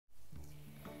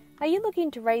Are you looking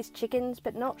to raise chickens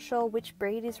but not sure which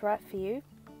breed is right for you?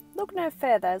 Look no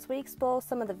further as we explore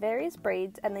some of the various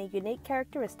breeds and their unique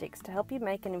characteristics to help you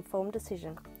make an informed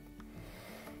decision.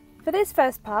 For this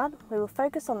first part, we will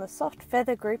focus on the soft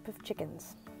feather group of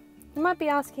chickens. You might be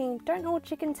asking, don't all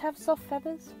chickens have soft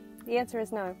feathers? The answer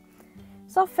is no.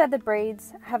 Soft feather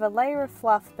breeds have a layer of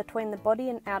fluff between the body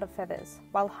and outer feathers,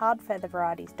 while hard feather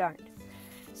varieties don't.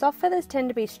 Soft feathers tend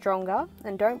to be stronger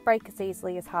and don't break as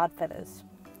easily as hard feathers.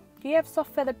 Do you have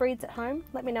soft feather breeds at home?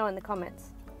 Let me know in the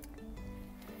comments.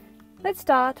 Let's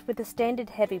start with the standard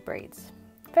heavy breeds.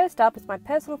 First up is my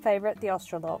personal favourite, the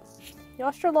Australorp. The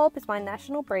Australorp is my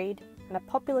national breed and a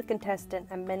popular contestant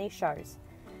at many shows.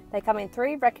 They come in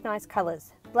 3 recognised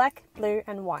colours, black, blue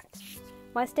and white.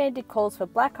 My standard calls for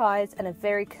black eyes and a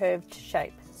very curved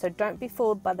shape, so don't be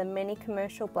fooled by the many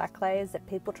commercial black layers that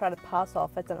people try to pass off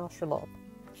as an Australorp.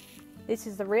 This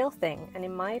is the real thing and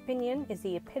in my opinion is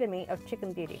the epitome of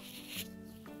chicken beauty.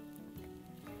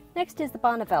 Next is the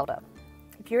Barnevelder.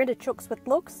 If you're into chooks with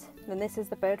looks, then this is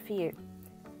the bird for you.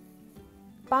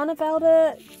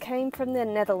 Barnevelder came from the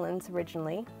Netherlands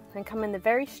originally and come in the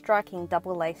very striking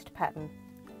double-laced pattern.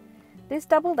 This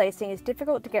double lacing is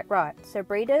difficult to get right, so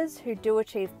breeders who do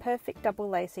achieve perfect double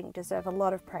lacing deserve a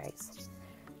lot of praise.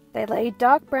 They lay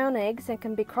dark brown eggs and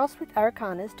can be crossed with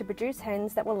Araucanas to produce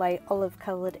hens that will lay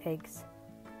olive-coloured eggs.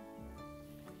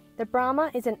 The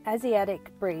Brahma is an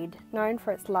Asiatic breed known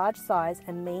for its large size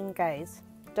and mean gaze.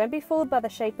 Don't be fooled by the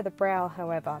shape of the brow,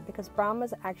 however, because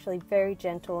Brahmas are actually very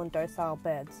gentle and docile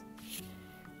birds.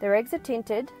 Their eggs are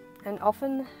tinted and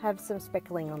often have some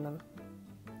speckling on them.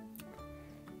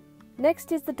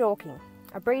 Next is the Dorking,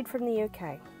 a breed from the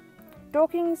UK.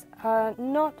 Dorkings are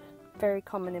not very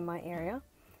common in my area,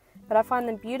 but I find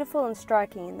them beautiful and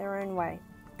striking in their own way.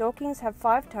 Dorkings have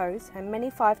 5 toes and many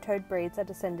 5-toed breeds are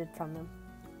descended from them.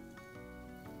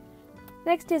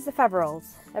 Next is the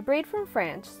Faverolles, a breed from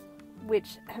France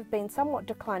which have been somewhat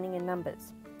declining in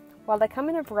numbers. While they come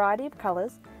in a variety of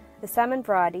colours, the salmon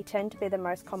variety tend to be the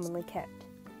most commonly kept.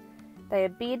 They are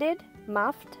bearded,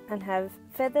 muffed and have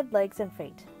feathered legs and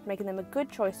feet, making them a good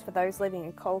choice for those living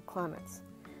in cold climates.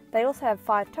 They also have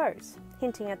 5 toes,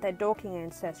 hinting at their Dorking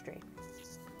ancestry.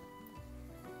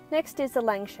 Next is the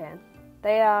Langshan.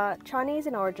 They are Chinese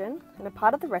in origin and are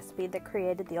part of the recipe that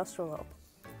created the Australorp.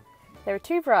 There are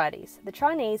 2 varieties, the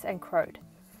Chinese and Rhode.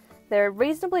 They're a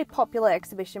reasonably popular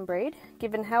exhibition breed,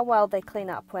 given how well they clean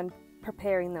up when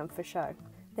preparing them for show.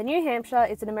 The New Hampshire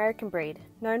is an American breed,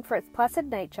 known for its placid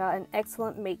nature and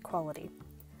excellent meat quality.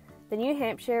 The New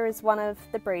Hampshire is one of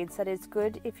the breeds that is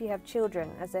good if you have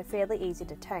children, as they're fairly easy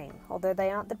to tame, although they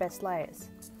aren't the best layers.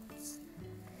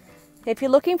 If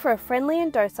you're looking for a friendly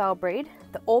and docile breed,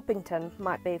 the Orpington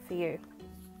might be for you.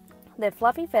 Their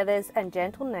fluffy feathers and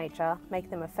gentle nature make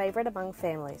them a favourite among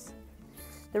families.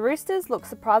 The roosters look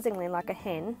surprisingly like a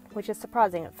hen, which is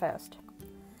surprising at first.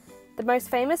 The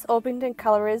most famous Orpington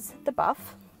colour is the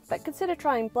buff, but consider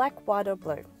trying black, white or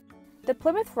blue. The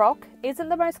Plymouth Rock isn't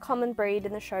the most common breed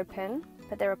in the show pen,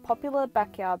 but they're a popular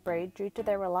backyard breed due to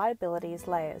their reliability as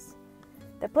layers.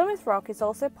 The Plymouth Rock is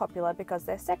also popular because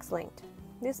they're sex-linked.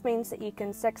 This means that you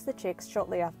can sex the chicks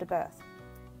shortly after birth.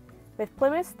 With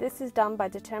Plymouth, this is done by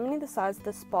determining the size of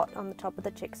the spot on the top of the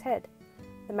chick's head.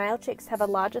 The male chicks have a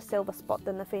larger silver spot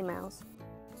than the females.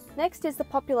 Next is the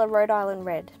popular Rhode Island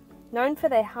Red. Known for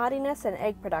their hardiness and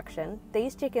egg production,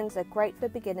 these chickens are great for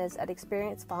beginners and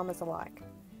experienced farmers alike.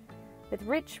 With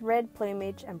rich red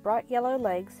plumage and bright yellow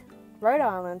legs, Rhode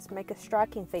Islands make a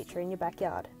striking feature in your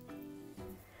backyard.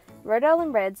 Rhode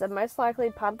Island Reds are most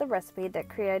likely part of the recipe that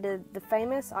created the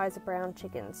famous Isa Brown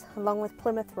chickens, along with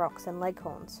Plymouth Rocks and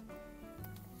Leghorns.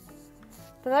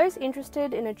 For those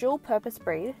interested in a dual-purpose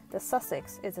breed, the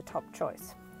Sussex is a top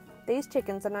choice. These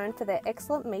chickens are known for their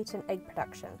excellent meat and egg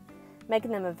production,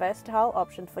 making them a versatile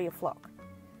option for your flock.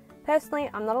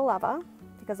 Personally, I'm not a lover,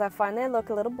 because I find their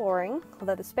look a little boring,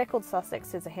 although the speckled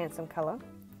Sussex is a handsome colour.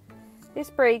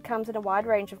 This breed comes in a wide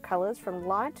range of colours from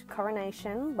light,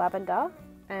 coronation, lavender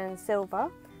and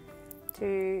silver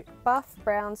to buff,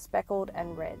 brown, speckled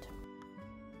and red.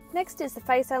 Next is the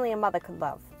face only a mother could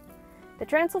love. The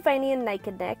Transylvanian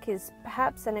naked neck is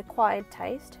perhaps an acquired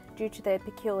taste due to their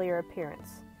peculiar appearance.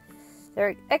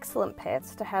 They're excellent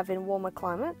pets to have in warmer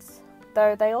climates,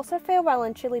 though they also fare well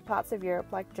in chilly parts of Europe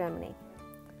like Germany.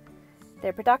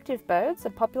 They're productive birds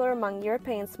and popular among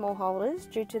European smallholders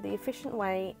due to the efficient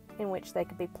way in which they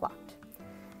can be plucked.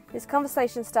 This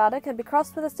conversation starter can be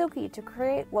crossed with a silkie to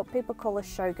create what people call a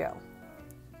showgirl.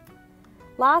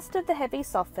 Last of the heavy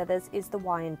soft feathers is the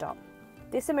Wyandotte.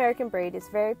 This American breed is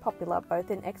very popular both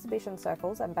in exhibition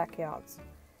circles and backyards.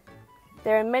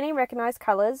 There are many recognised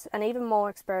colours and even more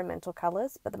experimental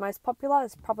colours, but the most popular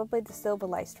is probably the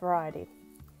silver-laced variety.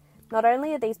 Not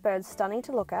only are these birds stunning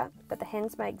to look at, but the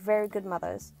hens make very good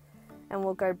mothers and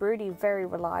will go broody very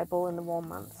reliable in the warm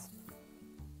months.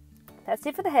 That's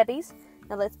it for the heavies.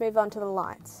 Now let's move on to the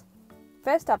lights.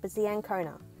 First up is the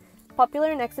Ancona,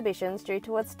 popular in exhibitions due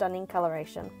to its stunning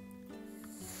coloration.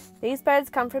 These birds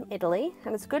come from Italy,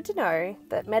 and it's good to know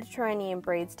that Mediterranean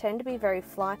breeds tend to be very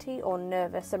flighty or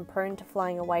nervous and prone to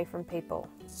flying away from people.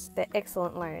 They're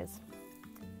excellent layers.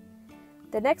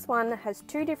 The next one has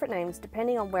two different names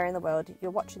depending on where in the world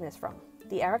you're watching this from.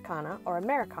 The Araucana or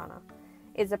Americana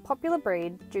is a popular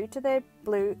breed due to their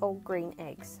blue or green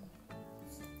eggs.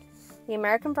 The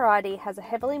American variety has a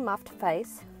heavily muffed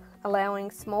face, allowing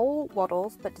small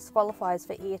wattles but disqualifies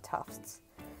for ear tufts.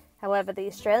 However, the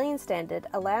Australian standard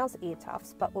allows ear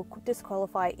tufts but will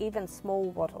disqualify even small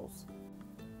wattles.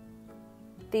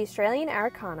 The Australian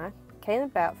Araucana came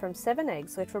about from 7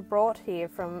 eggs which were brought here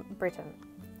from Britain.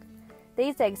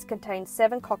 These eggs contained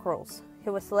 7 cockerels,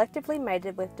 who were selectively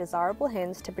mated with desirable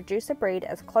hens to produce a breed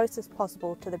as close as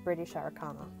possible to the British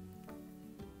Araucana.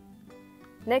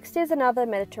 Next is another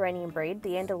Mediterranean breed,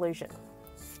 the Andalusian.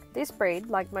 This breed,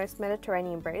 like most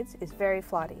Mediterranean breeds, is very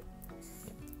flighty.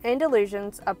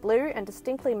 Andalusians are blue and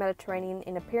distinctly Mediterranean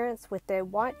in appearance with their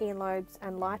white earlobes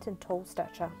and light and tall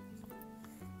stature.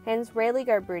 Hens rarely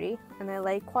go broody and they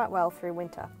lay quite well through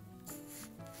winter.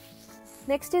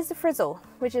 Next is the frizzle,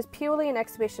 which is purely an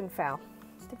exhibition fowl.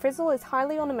 The frizzle is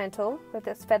highly ornamental with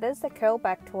its feathers that curl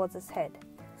back towards its head.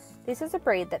 This is a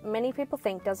breed that many people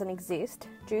think doesn't exist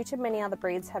due to many other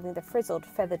breeds having the frizzled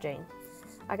feather gene.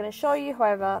 I can assure you,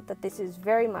 however, that this is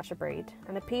very much a breed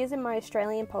and appears in my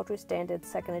Australian Poultry Standard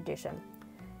 2nd edition.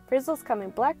 Frizzles come in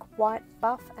black, white,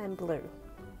 buff and blue.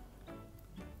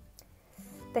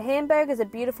 The Hamburg is a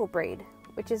beautiful breed,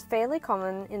 which is fairly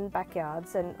common in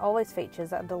backyards and always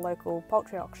features at the local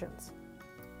poultry auctions.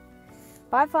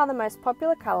 By far the most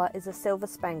popular colour is a silver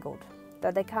spangled,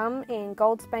 though they come in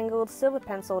gold spangled, silver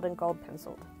penciled and gold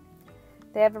penciled.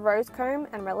 They have a rose comb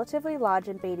and relatively large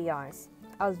and beady eyes.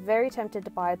 I was very tempted to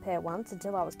buy a pair once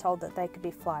until I was told that they could be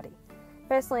flighty.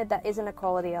 Personally, that isn't a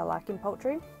quality I like in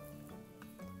poultry.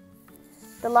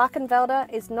 The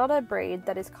Larkenvelder is not a breed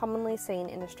that is commonly seen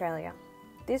in Australia.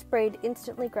 This breed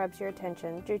instantly grabs your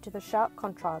attention due to the sharp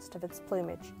contrast of its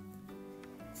plumage.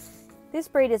 This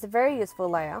breed is a very useful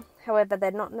layer, however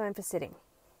they're not known for sitting.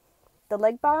 The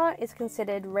Legbar is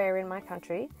considered rare in my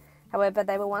country, however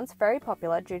they were once very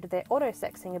popular due to their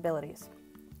auto-sexing abilities.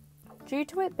 Due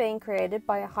to it being created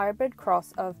by a hybrid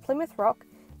cross of Plymouth Rock,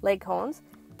 Leghorns,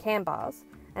 Cambars,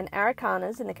 and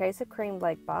Araucanas in the case of cream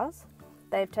Legbars,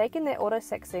 they have taken their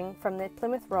auto-sexing from their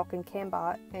Plymouth Rock and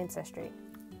Cambar ancestry.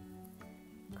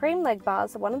 Cream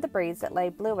Legbars are one of the breeds that lay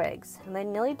blue eggs, and they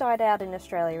nearly died out in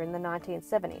Australia in the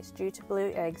 1970s due to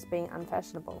blue eggs being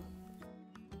unfashionable.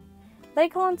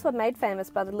 Leghorns were made famous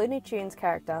by the Looney Tunes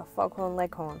character Foghorn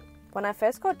Leghorn. When I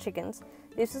first got chickens,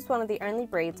 this was one of the only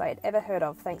breeds I had ever heard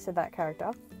of thanks to that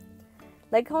character.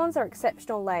 Leghorns are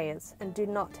exceptional layers and do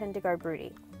not tend to go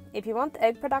broody. If you want the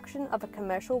egg production of a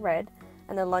commercial red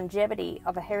and the longevity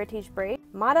of a heritage breed,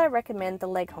 might I recommend the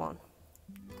Leghorn.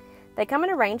 They come in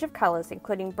a range of colours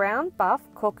including brown, buff,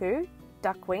 cuckoo,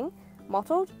 duckwing,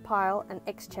 mottled, pile and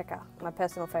exchequer, my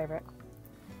personal favourite.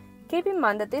 Keep in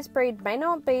mind that this breed may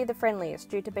not be the friendliest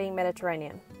due to being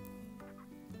Mediterranean.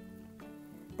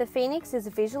 The Phoenix is a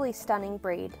visually stunning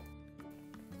breed.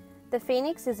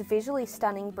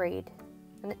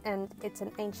 And it's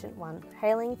an ancient one,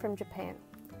 hailing from Japan.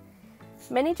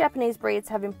 Many Japanese breeds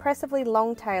have impressively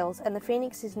long tails and the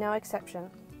Phoenix is no exception.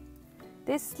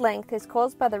 This length is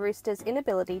caused by the rooster's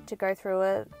inability to go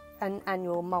through an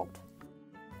annual molt.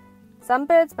 Some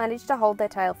birds manage to hold their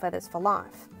tail feathers for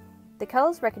life. The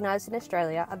colours recognised in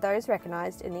Australia are those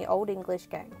recognised in the Old English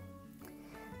game.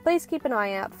 Please keep an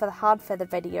eye out for the hard feather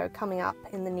video coming up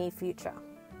in the near future.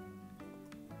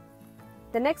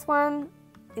 The next one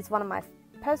is one of my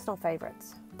personal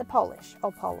favourites, the Polish,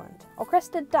 or Poland, or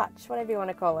Crested Dutch, whatever you want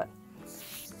to call it.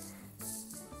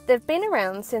 They've been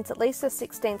around since at least the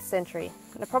 16th century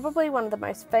and are probably one of the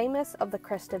most famous of the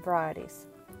crested varieties.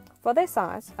 For their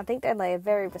size, I think they lay a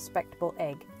very respectable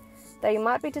egg, though you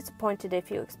might be disappointed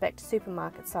if you expect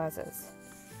supermarket sizes.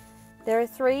 There are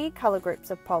 3 colour groups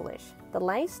of Polish, the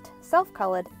laced,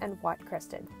 self-coloured and white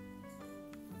crested.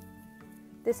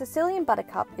 The Sicilian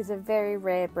buttercup is a very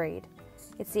rare breed.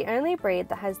 It's the only breed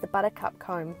that has the buttercup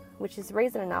comb, which is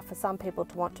reason enough for some people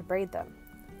to want to breed them.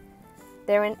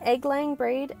 They're an egg-laying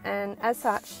breed and as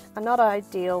such are not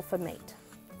ideal for meat.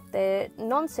 They're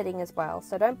non-sitting as well,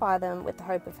 so don't buy them with the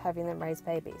hope of having them raise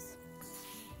babies.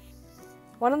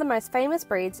 One of the most famous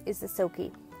breeds is the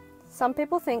silkie. Some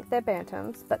people think they're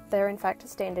bantams, but they're in fact a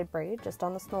standard breed, just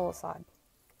on the smaller side.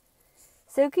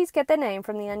 Silkies get their name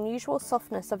from the unusual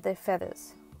softness of their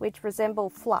feathers, which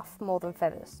resemble fluff more than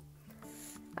feathers.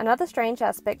 Another strange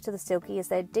aspect to the silkie is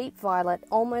their deep violet,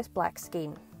 almost black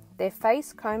skin. Their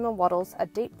face, comb and wattles are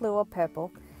deep blue or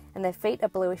purple, and their feet are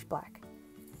bluish black.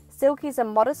 Silkies are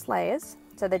modest layers,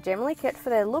 so they're generally kept for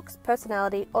their looks,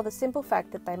 personality, or the simple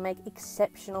fact that they make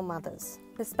exceptional mothers.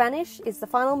 The Spanish is the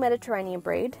final Mediterranean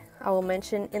breed I will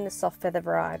mention in the soft feather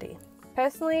variety.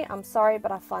 Personally, I'm sorry,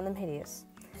 but I find them hideous.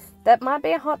 That might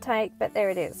be a hot take, but there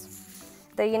it is.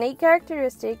 Their unique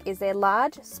characteristic is their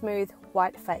large, smooth,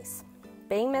 white face.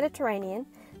 Being Mediterranean,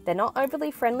 they're not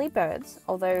overly friendly birds,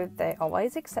 although they're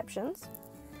always exceptions.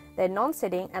 They're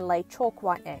non-sitting and lay chalk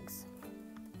white eggs.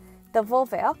 The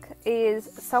Vorwerk is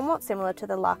somewhat similar to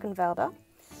the Larkenvelder,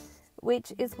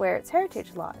 which is where its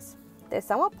heritage lies. They're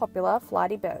somewhat popular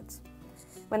flighty birds.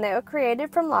 When they were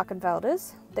created from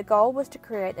Larkenvelders, the goal was to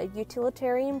create a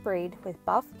utilitarian breed with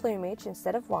buff plumage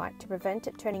instead of white to prevent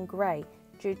it turning grey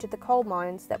due to the coal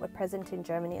mines that were present in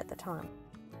Germany at the time.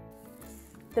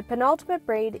 The penultimate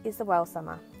breed is the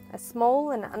Welsummer, a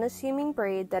small and unassuming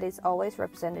breed that is always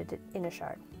represented in a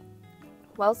show.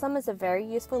 Welsummers are very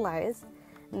useful layers,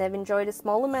 and they've enjoyed a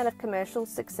small amount of commercial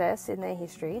success in their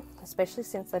history, especially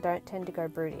since they don't tend to go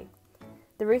broody.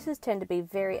 The roosters tend to be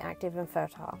very active and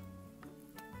fertile.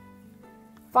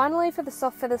 Finally, for the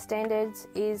soft feather standards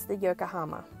is the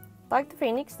Yokohama. Like the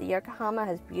Phoenix, the Yokohama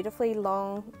has beautifully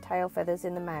long tail feathers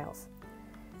in the males.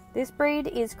 This breed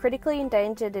is critically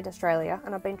endangered in Australia,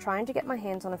 and I've been trying to get my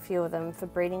hands on a few of them for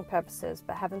breeding purposes,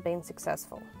 but haven't been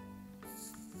successful.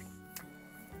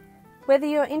 Whether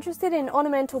you're interested in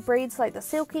ornamental breeds like the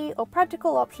silkie or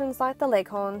practical options like the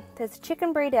leghorn, there's a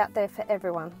chicken breed out there for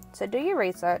everyone, so do your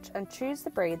research and choose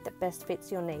the breed that best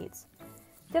fits your needs.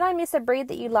 Did I miss a breed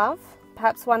that you love?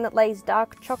 Perhaps one that lays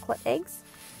dark chocolate eggs?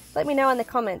 Let me know in the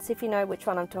comments if you know which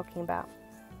one I'm talking about.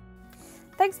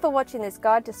 Thanks for watching this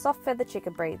guide to soft feather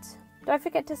chicken breeds. Don't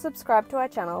forget to subscribe to our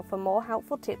channel for more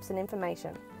helpful tips and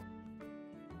information.